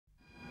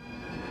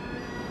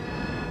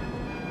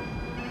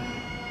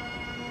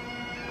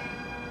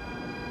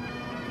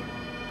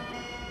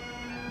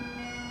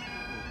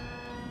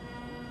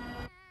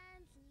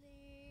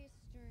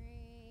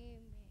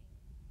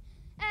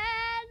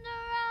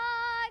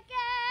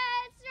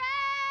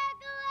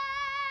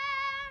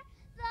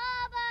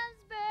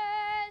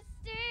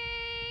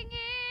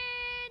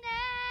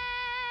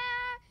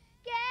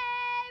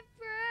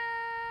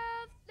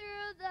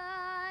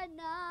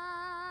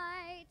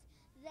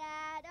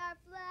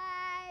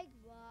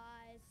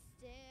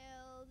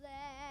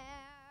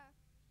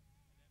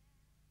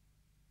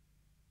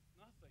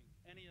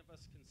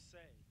say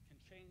can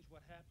change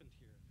what happened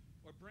here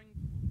or bring.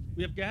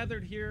 We have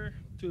gathered here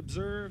to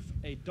observe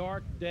a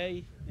dark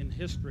day in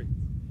history.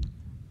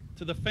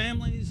 To the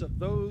families of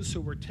those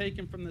who were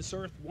taken from this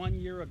earth 1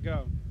 year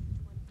ago,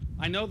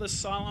 I know this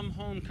solemn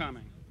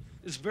homecoming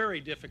is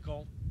very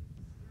difficult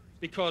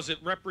because it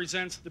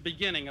represents the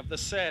beginning of the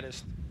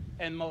saddest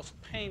and most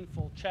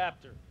painful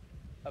chapter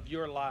of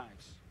your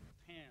lives.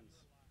 Hands.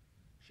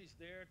 She's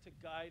there to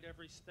guide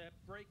every step,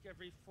 break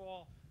every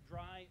fall,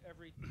 dry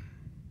every...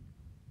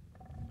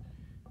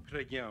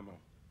 Preghiamo.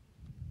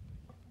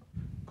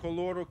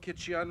 Coloro che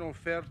ci hanno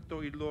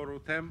offerto il loro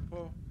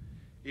tempo,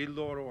 il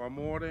loro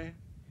amore,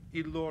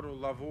 il loro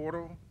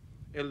lavoro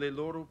e le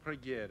loro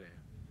preghiere.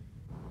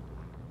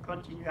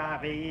 Continuez à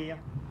rire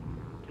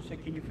de ce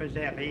qui nous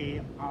faisait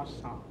rire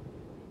ensemble.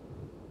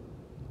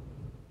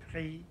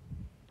 Prie,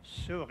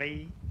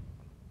 souris,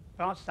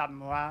 pense à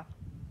moi,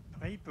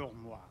 prie pour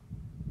moi.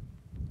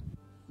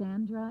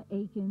 Sandra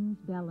Akins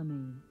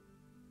Bellamy,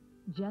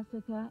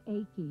 Jessica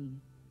Akey,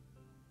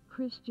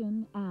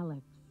 Christian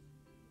Alex,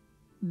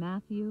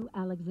 Matthew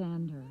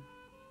Alexander,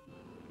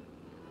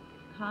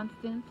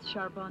 Constance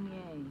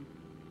Charbonnier,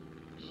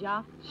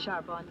 Jacques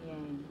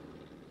Charbonnier,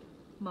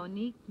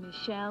 Monique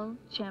Michelle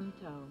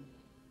Chemto,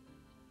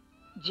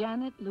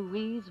 Janet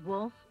Louise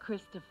Wolfe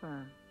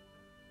Christopher,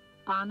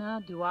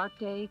 Anna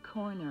Duarte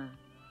Corner,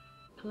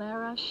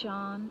 Clara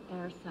Sean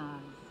Ersaz,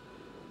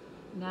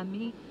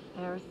 Namik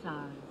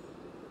Ersaz,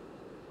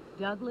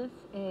 Douglas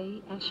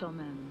A.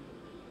 Eshelman,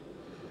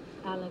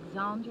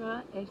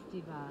 Alexandra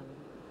Estival,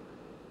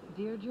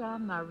 Deirdre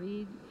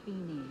Marie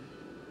Feeney,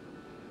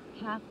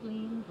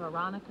 Kathleen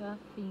Veronica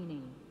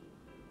Feeney,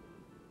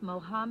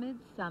 Mohammed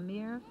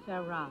Samir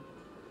Ferrat,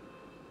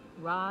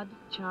 Rod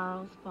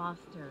Charles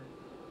Foster,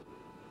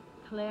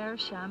 Claire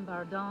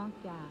Chambardon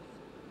Gasp,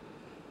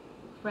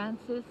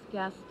 Francis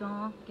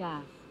Gaston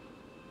Gasp,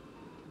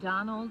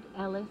 Donald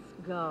Ellis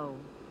Go,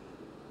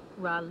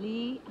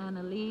 Raleigh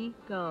Annalie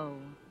Go,